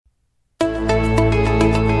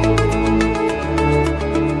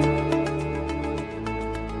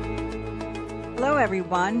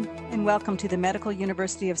everyone, and welcome to the Medical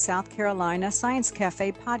University of South Carolina Science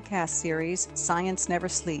Cafe podcast series, Science Never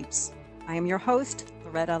Sleeps. I am your host,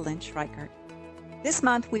 Loretta Lynch-Reichert. This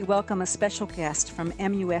month, we welcome a special guest from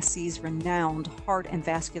MUSC's renowned Heart and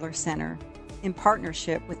Vascular Center in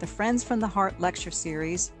partnership with the Friends from the Heart Lecture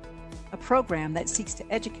Series, a program that seeks to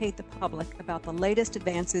educate the public about the latest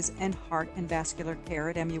advances in heart and vascular care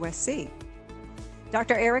at MUSC.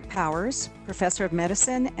 Dr. Eric Powers, Professor of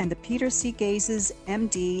Medicine and the Peter C. Gaze's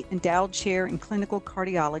MD Endowed Chair in Clinical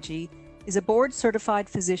Cardiology, is a board-certified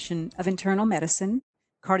physician of internal medicine,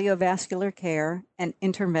 cardiovascular care, and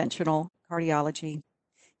interventional cardiology.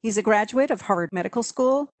 He's a graduate of Harvard Medical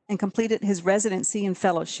School and completed his residency and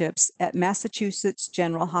fellowships at Massachusetts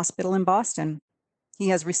General Hospital in Boston. He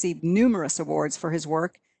has received numerous awards for his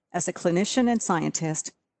work as a clinician and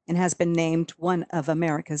scientist and has been named one of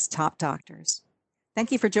America's top doctors.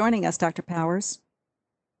 Thank you for joining us, Dr. Powers.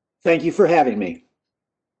 Thank you for having me.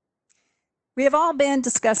 We have all been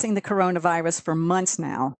discussing the coronavirus for months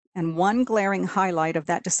now, and one glaring highlight of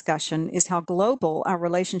that discussion is how global our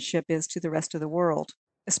relationship is to the rest of the world,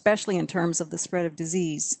 especially in terms of the spread of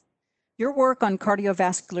disease. Your work on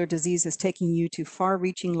cardiovascular disease is taking you to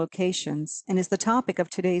far-reaching locations and is the topic of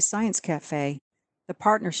today's Science Cafe, the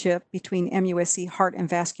partnership between MUSC Heart and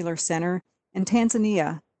Vascular Center and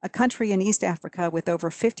Tanzania, a country in East Africa with over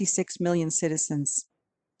 56 million citizens.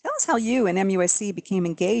 Tell us how you and MUSC became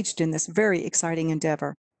engaged in this very exciting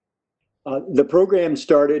endeavor. The program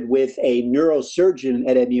started with a neurosurgeon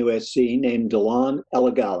at MUSC named Delan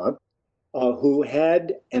Eligala, who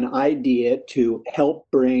had an idea to help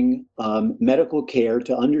bring medical care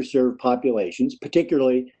to underserved populations,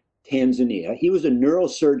 particularly Tanzania. He was a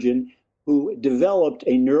neurosurgeon who developed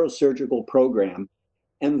a neurosurgical program.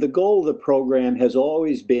 And the goal of the program has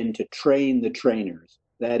always been to train the trainers,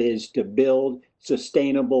 that is, to build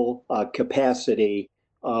sustainable capacity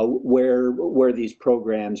where these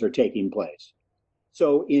programs are taking place.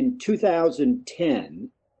 So in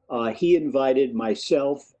 2010, he invited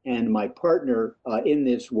myself and my partner in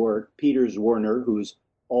this work, Peter Zwerner, who's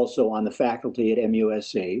also on the faculty at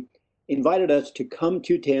MUSC, invited us to come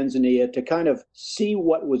to Tanzania to kind of see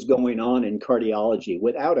what was going on in cardiology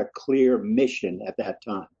without a clear mission at that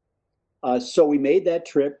time. So we made that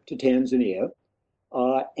trip to Tanzania,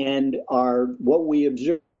 and what we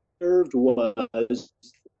observed was,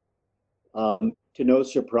 to no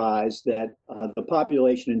surprise, that the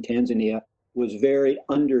population in Tanzania was very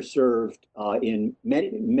underserved in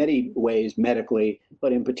many ways medically,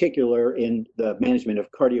 but in particular in the management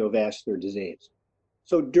of cardiovascular disease.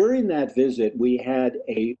 So during that visit, we had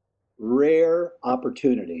a rare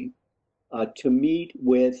opportunity to meet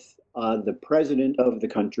with the president of the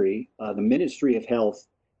country, the Ministry of Health,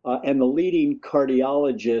 and the leading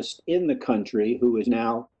cardiologist in the country, who has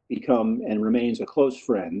now become and remains a close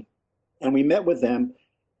friend. And we met with them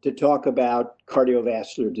to talk about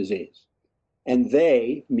cardiovascular disease. And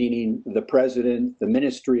they, meaning the president, the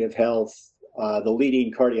Ministry of Health, the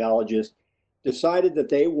leading cardiologist, decided that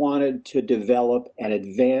they wanted to develop an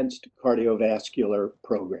advanced cardiovascular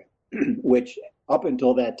program, which up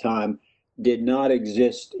until that time did not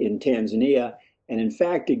exist in Tanzania, and in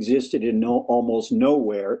fact existed in almost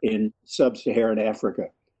nowhere in sub-Saharan Africa.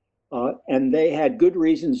 And they had good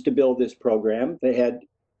reasons to build this program. They had,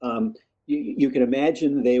 you can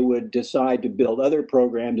imagine they would decide to build other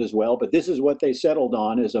programs as well, but this is what they settled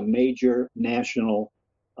on as a major national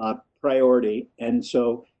priority. And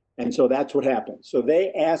so that's what happened. So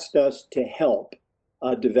they asked us to help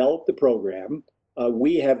develop the program.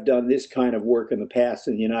 We have done this kind of work in the past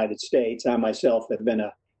in the United States. I myself have been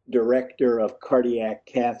a director of cardiac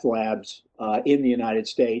cath labs in the United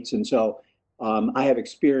States. And so I have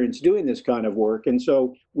experience doing this kind of work. And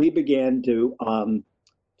so we began to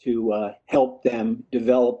help them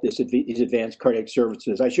develop these advanced cardiac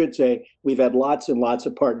services. I should say we've had lots and lots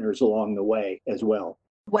of partners along the way as well.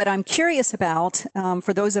 What I'm curious about,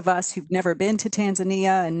 for those of us who've never been to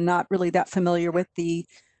Tanzania and not really that familiar with the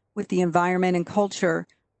environment and culture,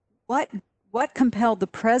 what compelled the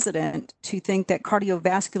president to think that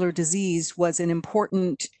cardiovascular disease was an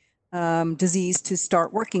important disease to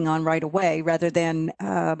start working on right away, rather than,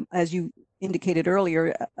 as you indicated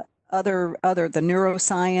earlier, other the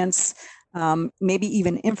neuroscience, maybe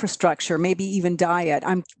even infrastructure, maybe even diet?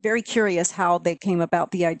 I'm very curious how they came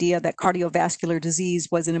about the idea that cardiovascular disease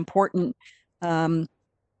was an important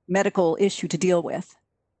medical issue to deal with.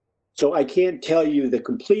 So I can't tell you the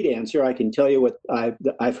complete answer. I can tell you what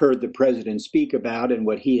I've heard the president speak about and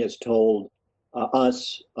what he has told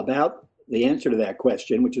us about the answer to that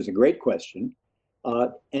question, which is a great question.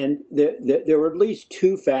 There were at least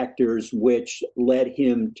two factors which led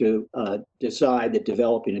him to decide that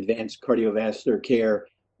developing advanced cardiovascular care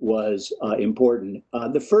was important.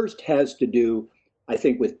 The first has to do, I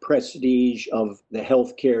think, with prestige of the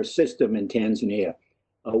healthcare system in Tanzania.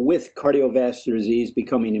 With cardiovascular disease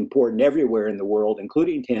becoming important everywhere in the world,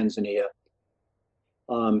 including Tanzania,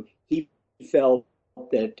 he felt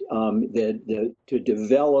that to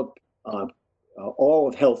develop all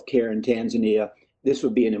of healthcare in Tanzania, this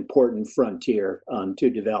would be an important frontier to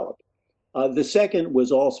develop. The second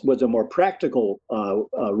was a more practical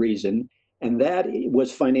reason, and that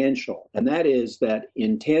was financial. And that is that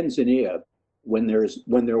in Tanzania, when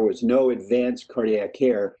there was no advanced cardiac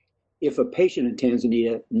care, if a patient in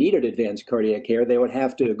Tanzania needed advanced cardiac care, they would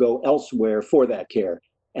have to go elsewhere for that care.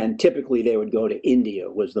 And typically they would go to India,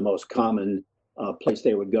 was the most common place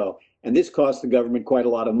they would go. And this cost the government quite a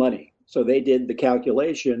lot of money. So they did the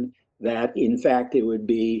calculation that, in fact, it would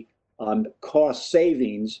be cost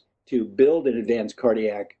savings to build an advanced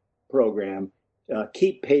cardiac program,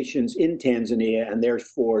 keep patients in Tanzania, and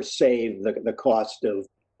therefore save the cost of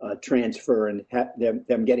transfer and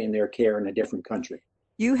them getting their care in a different country.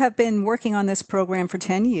 You have been working on this program for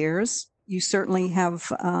 10 years. You certainly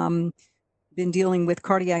have been dealing with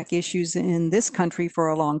cardiac issues in this country for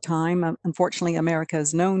a long time. Unfortunately, America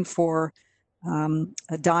is known for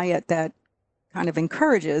a diet that kind of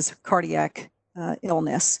encourages cardiac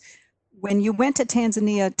illness. When you went to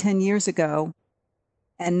Tanzania 10 years ago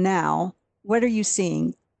and now, what are you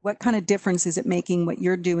seeing? What kind of difference is it making what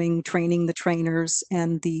you're doing, training the trainers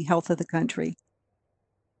and the health of the country?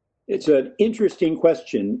 It's an interesting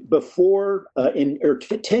question. Before,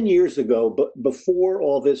 10 years ago, but before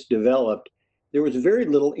all this developed, there was very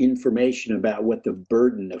little information about what the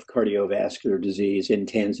burden of cardiovascular disease in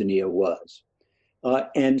Tanzania was.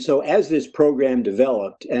 And so as this program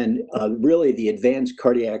developed and really the advanced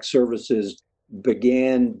cardiac services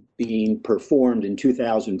began being performed in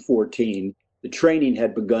 2014, the training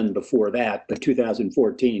had begun before that, but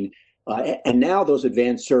 2014, and now those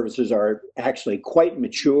advanced services are actually quite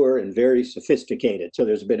mature and very sophisticated. So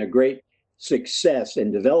there's been a great success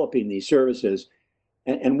in developing these services.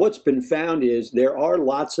 And what's been found is there are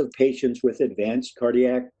lots of patients with advanced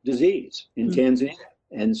cardiac disease in Tanzania.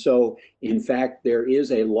 And so, in fact, there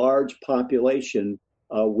is a large population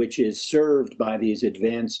which is served by these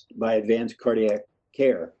advanced cardiac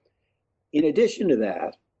care. In addition to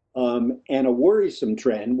that, and a worrisome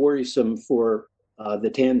trend, worrisome for the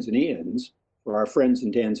Tanzanians, for our friends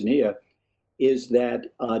in Tanzania, is that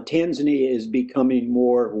Tanzania is becoming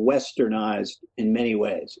more westernized in many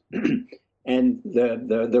ways. And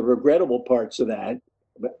the regrettable parts of that,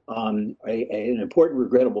 an important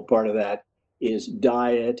regrettable part of that is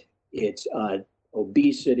diet, it's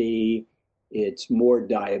obesity, it's more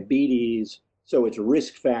diabetes, so it's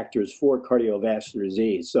risk factors for cardiovascular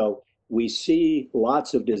disease. So we see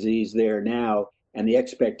lots of disease there now, and the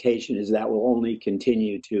expectation is that will only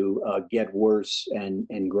continue to get worse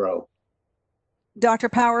and grow. Dr.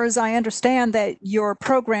 Powers, I understand that your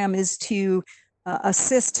program is to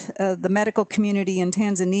assist the medical community in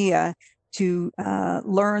Tanzania to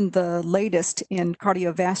learn the latest in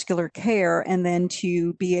cardiovascular care and then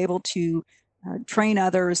to be able to train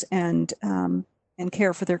others and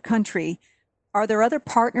care for their country. Are there other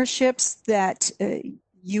partnerships that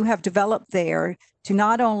you have developed there to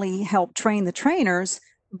not only help train the trainers,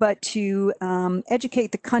 but to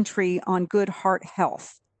educate the country on good heart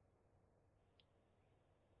health?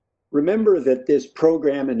 Remember that this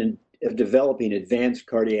program of developing advanced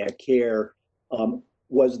cardiac care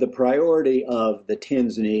was the priority of the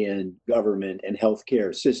Tanzanian government and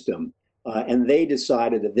healthcare system. And they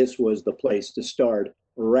decided that this was the place to start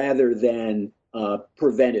rather than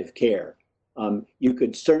preventive care. You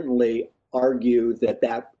could certainly argue that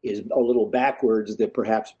that is a little backwards, that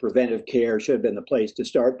perhaps preventive care should have been the place to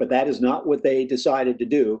start, but that is not what they decided to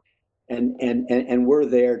do. And we're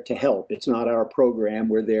there to help. It's not our program.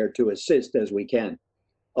 We're there to assist as we can.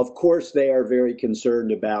 Of course, they are very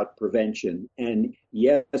concerned about prevention. And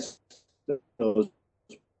yes, those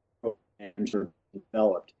programs are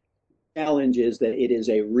developed. The challenge is that it is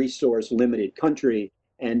a resource-limited country,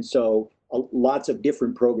 and so lots of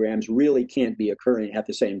different programs really can't be occurring at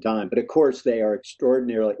the same time. But of course, they are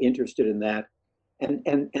extraordinarily interested in that.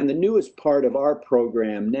 And the newest part of our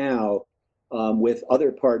program now, with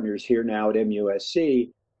other partners here now at MUSC,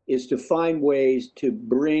 is to find ways to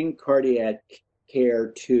bring cardiac care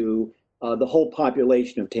to the whole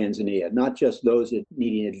population of Tanzania, not just those that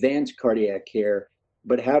needing advanced cardiac care,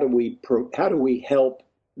 but how do we help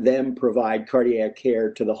them provide cardiac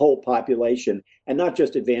care to the whole population, and not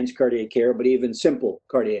just advanced cardiac care, but even simple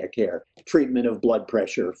cardiac care, treatment of blood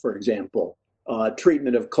pressure, for example,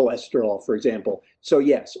 treatment of cholesterol, for example. So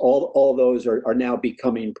yes, all those are now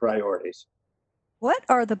becoming priorities. What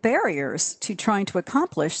are the barriers to trying to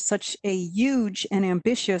accomplish such a huge and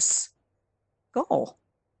ambitious goal?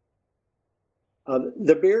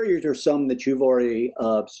 The barriers are some that you've already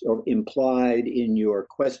sort of implied in your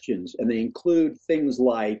questions, and they include things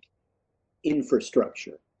like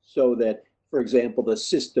infrastructure. So that, for example, the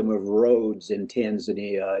system of roads in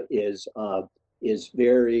Tanzania is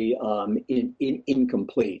very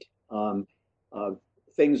incomplete.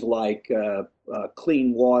 Things like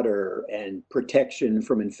clean water and protection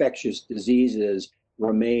from infectious diseases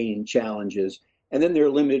remain challenges. And then there are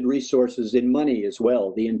limited resources in money as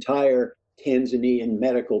well. The entire Tanzanian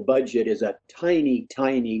medical budget is a tiny,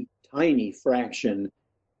 tiny, tiny fraction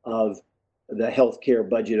of the healthcare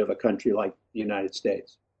budget of a country like the United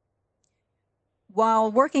States.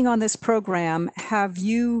 While working on this program, have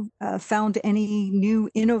you found any new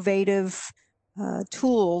innovative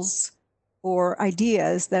tools or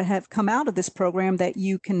ideas that have come out of this program that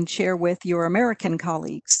you can share with your American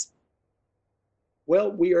colleagues?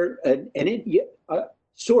 Well, we are,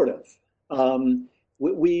 sort of.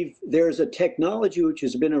 There's a technology which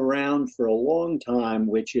has been around for a long time,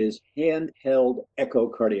 which is handheld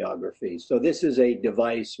echocardiography. So this is a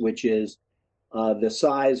device which is the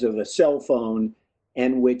size of a cell phone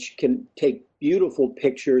and which can take beautiful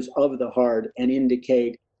pictures of the heart and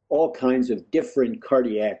indicate all kinds of different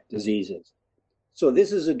cardiac diseases. So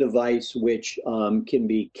this is a device which can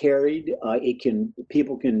be carried.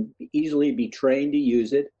 People can easily be trained to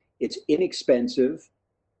use it. It's inexpensive.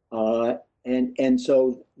 And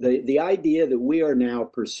so the idea that we are now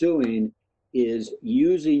pursuing is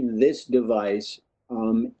using this device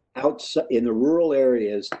outside in the rural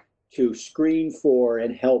areas to screen for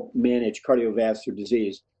and help manage cardiovascular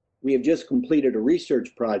disease. We have just completed a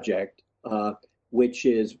research project which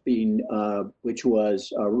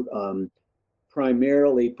was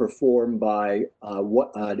primarily performed by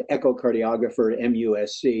an echocardiographer at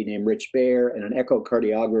MUSC named Rich Baer and an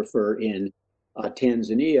echocardiographer in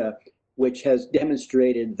Tanzania, which has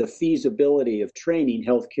demonstrated the feasibility of training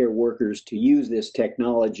healthcare workers to use this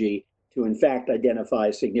technology to, in fact, identify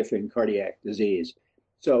significant cardiac disease.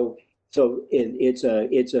 So it's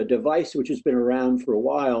a device which has been around for a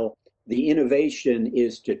while. The innovation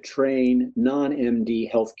is to train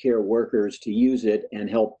non-MD healthcare workers to use it and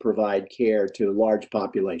help provide care to large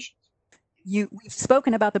populations. We've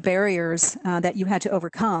spoken about the barriers that you had to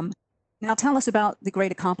overcome. Now tell us about the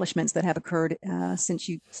great accomplishments that have occurred since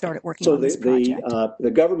you started working on this project.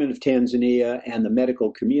 The government of Tanzania and the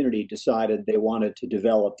medical community decided they wanted to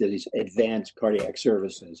develop these advanced cardiac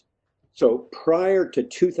services. So prior to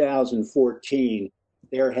 2014,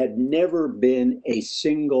 there had never been a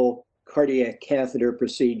single cardiac catheter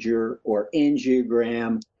procedure or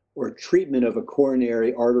angiogram or treatment of a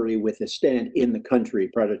coronary artery with a stent in the country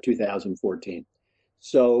prior to 2014.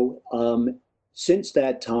 So since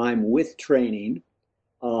that time, with training,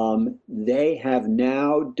 they have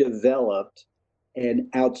now developed an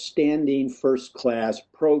outstanding first-class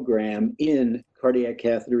program in cardiac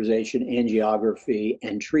catheterization, angiography,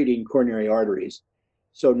 and treating coronary arteries.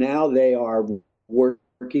 So now they are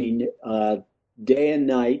working day and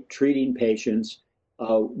night, treating patients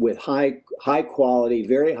with high quality,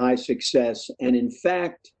 very high success. And in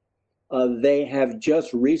fact, they have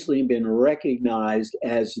just recently been recognized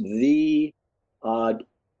as the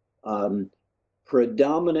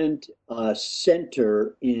predominant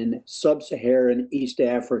center in sub-Saharan East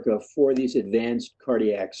Africa for these advanced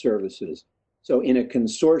cardiac services. So in a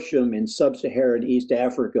consortium in sub-Saharan East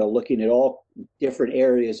Africa, looking at all different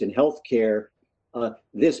areas in healthcare,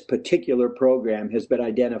 this particular program has been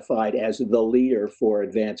identified as the leader for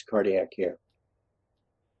advanced cardiac care.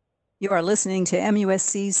 You are listening to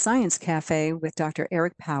MUSC's Science Cafe with Dr.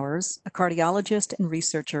 Eric Powers, a cardiologist and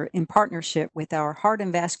researcher in partnership with our Heart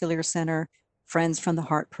and Vascular Center Friends from the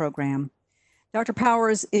Heart program. Dr.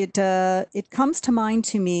 Powers, it comes to mind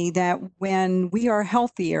to me that when we are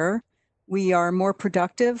healthier, we are more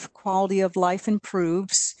productive, quality of life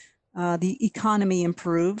improves, the economy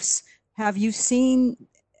improves. Have you seen,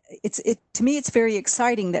 to me, it's very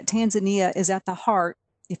exciting that Tanzania is at the heart,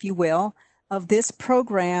 if you will, of this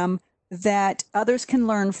program that others can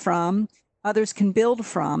learn from, others can build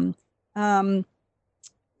from.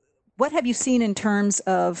 What have you seen in terms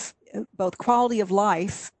of both quality of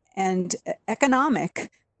life and economic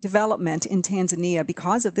development in Tanzania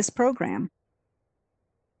because of this program?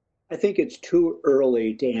 I think it's too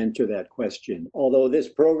early to answer that question. Although this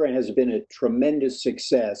program has been a tremendous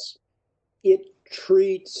success, it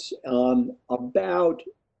treats or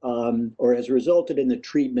has resulted in the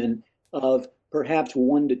treatment of perhaps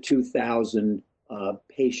 1 to 2,000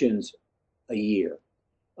 patients a year,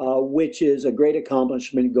 which is a great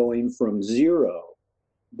accomplishment going from zero.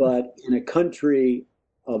 But in a country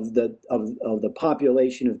of the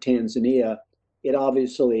population of Tanzania, it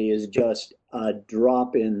obviously is just a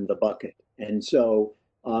drop in the bucket. And so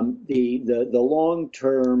the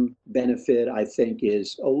long-term benefit, I think,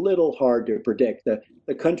 is a little hard to predict.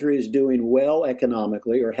 The country is doing well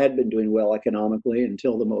economically, or had been doing well economically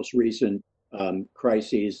until the most recent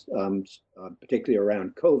crises, particularly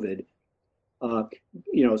around COVID.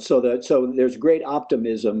 So there's great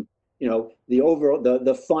optimism.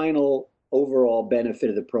 The final overall benefit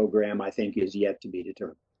of the program, I think, is yet to be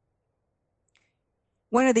determined.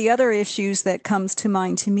 One of the other issues that comes to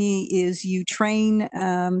mind to me is you train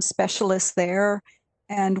specialists there,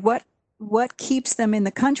 and what keeps them in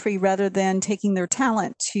the country rather than taking their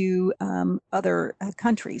talent to other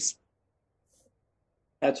countries?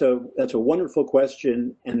 That's a wonderful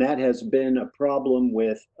question, and that has been a problem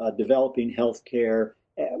with developing healthcare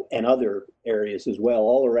and other areas as well,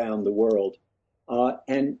 all around the world.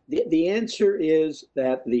 And the answer is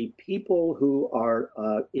that the people who are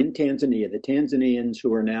in Tanzania, the Tanzanians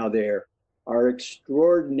who are now there, are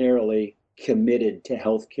extraordinarily committed to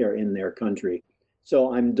healthcare in their country.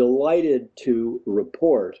 So I'm delighted to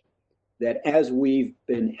report that as we've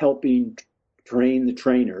been helping train the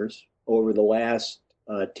trainers over the last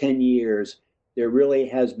 10 years, there really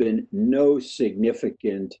has been no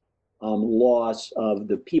significant loss of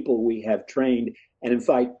the people we have trained. And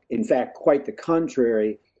in fact, quite the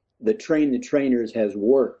contrary, the train the trainers has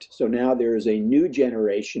worked. So now there is a new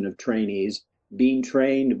generation of trainees being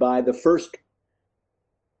trained by the first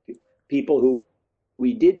people who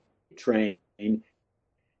we did train,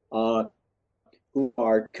 who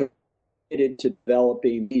are committed to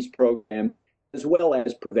developing these programs, as well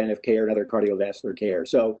as preventive care and other cardiovascular care.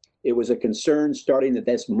 So it was a concern starting that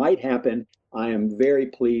this might happen. I am very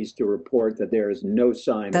pleased to report that there is no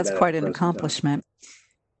sign That's of that. quite an accomplishment.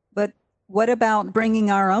 But what about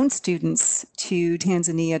bringing our own students to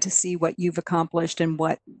Tanzania to see what you've accomplished and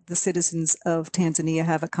what the citizens of Tanzania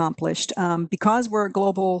have accomplished? Because we're a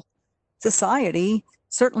global society,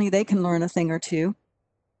 certainly they can learn a thing or two.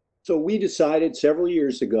 So we decided several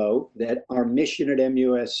years ago that our mission at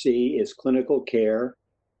MUSC is clinical care,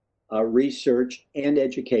 research, and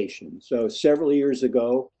education. So several years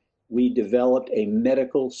ago, we developed a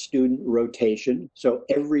medical student rotation. So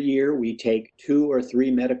every year we take 2 or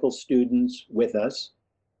 3 medical students with us.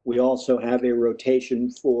 We also have a rotation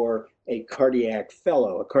for a cardiac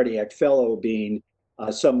fellow being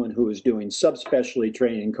someone who is doing subspecialty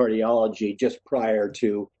training in cardiology just prior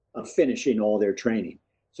to finishing all their training.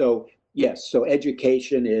 So yes, so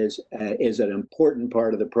education is an important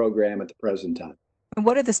part of the program at the present time. And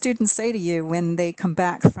what do the students say to you when they come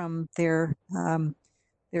back from their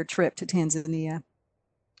trip to Tanzania?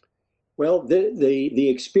 Well, the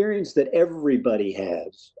experience that everybody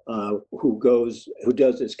has who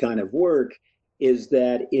does this kind of work is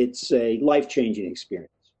that it's a life-changing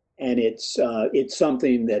experience, and it's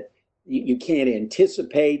something that you can't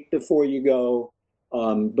anticipate before you go,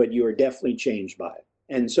 but you are definitely changed by it,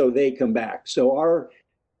 and so they come back. So our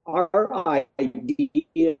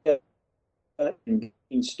idea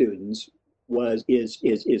in students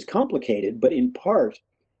is complicated, but in part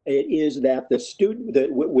it is that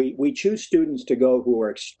we choose students to go who are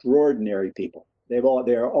extraordinary people. They're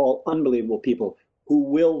all unbelievable people who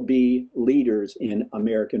will be leaders in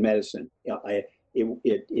American medicine.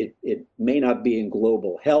 It may not be in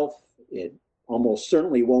global health. It almost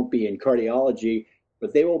certainly won't be in cardiology,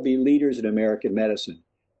 but they will be leaders in American medicine.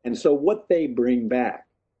 And so what they bring back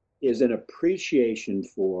is an appreciation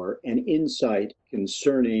for and insight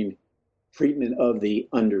concerning treatment of the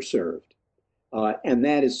underserved. And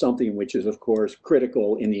that is something which is, of course,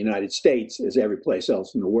 critical in the United States as every place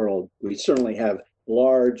else in the world. We certainly have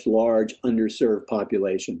large underserved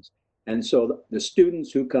populations. And so the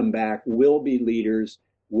students who come back will be leaders,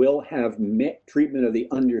 will have treatment of the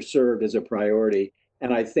underserved as a priority,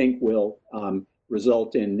 and I think will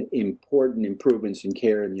result in important improvements in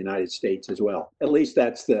care in the United States as well. At least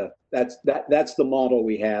that's the model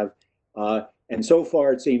we have, and so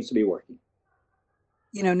far it seems to be working.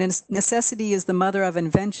 You know, necessity is the mother of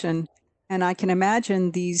invention, and I can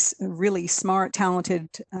imagine these really smart, talented,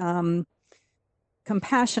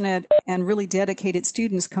 compassionate, and really dedicated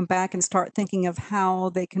students come back and start thinking of how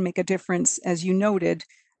they can make a difference, as you noted,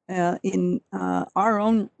 in our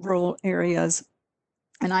own rural areas.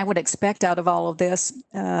 And I would expect out of all of this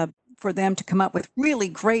for them to come up with really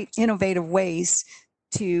great, innovative ways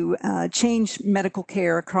to change medical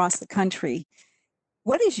care across the country.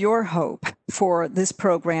 What is your hope for this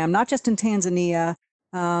program, not just in Tanzania?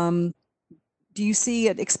 Do you see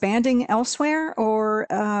it expanding elsewhere, or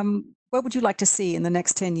what would you like to see in the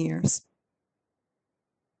next 10 years?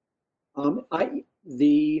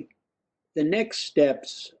 The next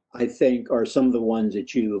steps, I think, are some of the ones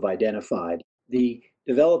that you have identified. The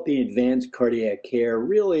developing advanced cardiac care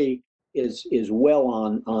really is well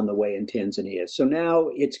on the way in Tanzania. So now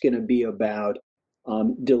it's going to be about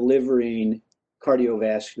delivering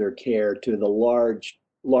cardiovascular care to the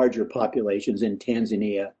larger populations in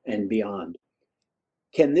Tanzania and beyond.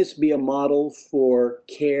 Can this be a model for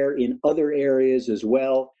care in other areas as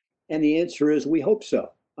well? And the answer is we hope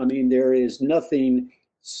so. I mean, there is nothing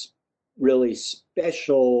really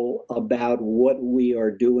special about what we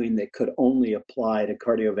are doing that could only apply to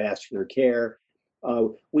cardiovascular care.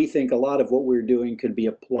 We think a lot of what we're doing could be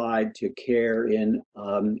applied to care in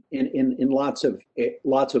lots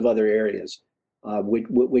of other areas,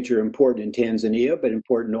 which are important in Tanzania, but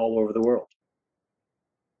important all over the world.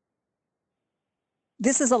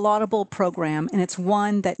 This is a laudable program, and it's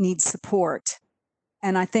one that needs support.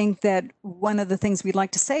 And I think that one of the things we'd like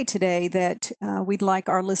to say today that we'd like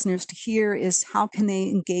our listeners to hear is how can they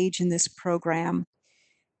engage in this program?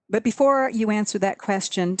 But before you answer that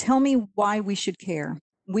question, tell me why we should care.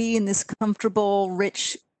 We in this comfortable,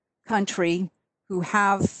 rich country who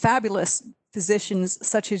have fabulous physicians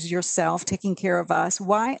such as yourself taking care of us,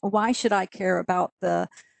 why should I care about the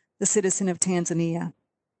citizen of Tanzania?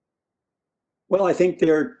 Well, I think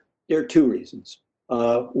there are two reasons.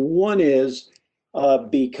 One is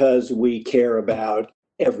because we care about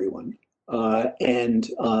everyone, and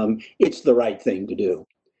it's the right thing to do.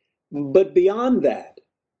 But beyond that,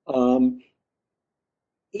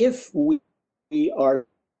 if we are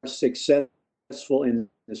successful in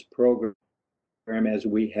this program as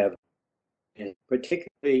we have, and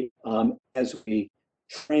particularly as we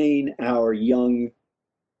train our young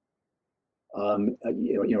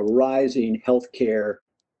rising healthcare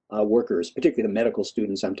workers, particularly the medical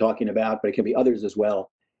students I'm talking about, but it can be others as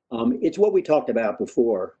well. It's what we talked about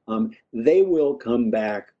before. They will come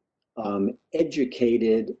back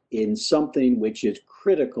educated in something which is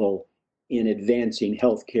critical in advancing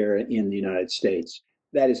healthcare in the United States.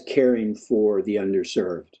 That is caring for the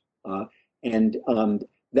underserved. And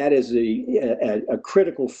that is a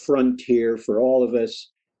critical frontier for all of us.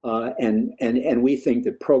 And we think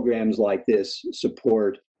that programs like this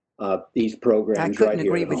support these programs right here. I couldn't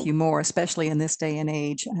agree with you more, especially in this day and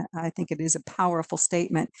age. I think it is a powerful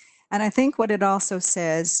statement. And I think what it also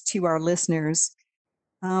says to our listeners,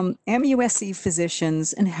 MUSC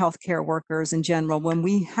physicians and healthcare workers in general, when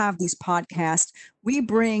we have these podcasts, we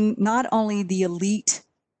bring not only the elite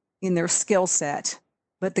in their skill set,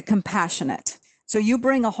 but the compassionate. So you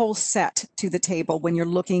bring a whole set to the table when you're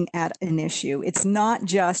looking at an issue. It's not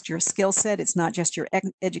just your skill set. It's not just your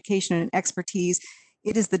education and expertise.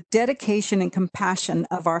 It is the dedication and compassion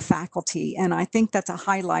of our faculty. And I think that's a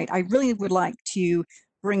highlight I really would like to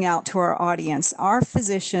bring out to our audience. Our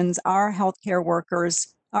physicians, our healthcare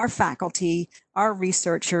workers, our faculty, our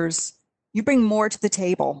researchers, you bring more to the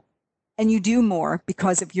table. And you do more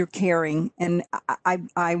because of your caring. And I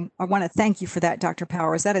want to thank you for that, Dr.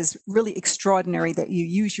 Powers. That is really extraordinary that you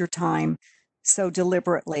use your time so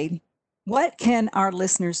deliberately. What can our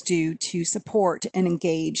listeners do to support and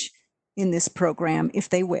engage in this program if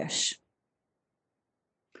they wish?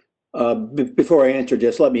 Before I answer,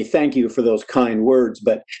 just let me thank you for those kind words,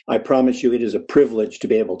 but I promise you it is a privilege to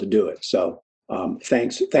be able to do it. So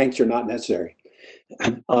thanks are not necessary.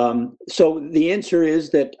 So the answer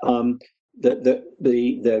is that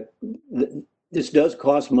this does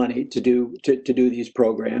cost money to do these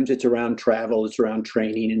programs. It's around travel, it's around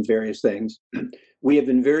training and various things. We have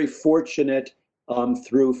been very fortunate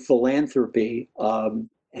through philanthropy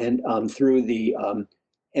and through the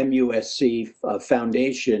MUSC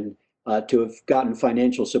Foundation to have gotten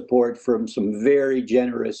financial support from some very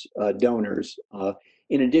generous donors.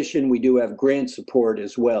 In addition, we do have grant support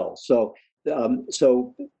as well. So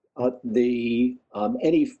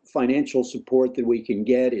any financial support that we can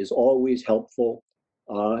get is always helpful.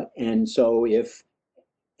 And so if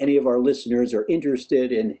any of our listeners are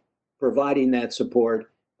interested in providing that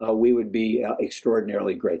support, we would be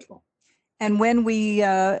extraordinarily grateful. And when we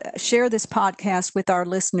share this podcast with our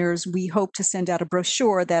listeners, we hope to send out a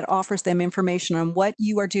brochure that offers them information on what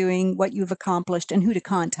you are doing, what you've accomplished, and who to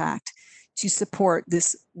contact to support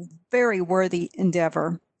this very worthy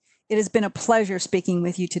endeavor. It has been a pleasure speaking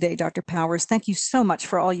with you today, Dr. Powers. Thank you so much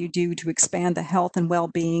for all you do to expand the health and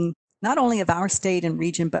well-being, not only of our state and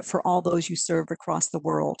region, but for all those you serve across the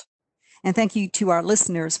world. And thank you to our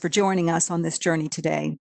listeners for joining us on this journey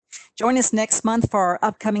today. Join us next month for our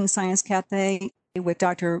upcoming Science Cafe with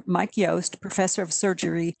Dr. Mike Yost, Professor of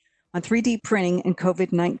Surgery, on 3D printing and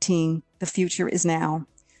COVID-19. The future is now.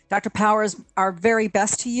 Dr. Powers, our very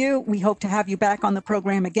best to you. We hope to have you back on the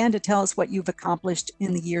program again to tell us what you've accomplished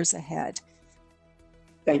in the years ahead.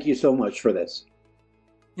 Thank you so much for this.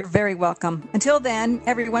 You're very welcome. Until then,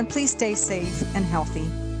 everyone, please stay safe and healthy.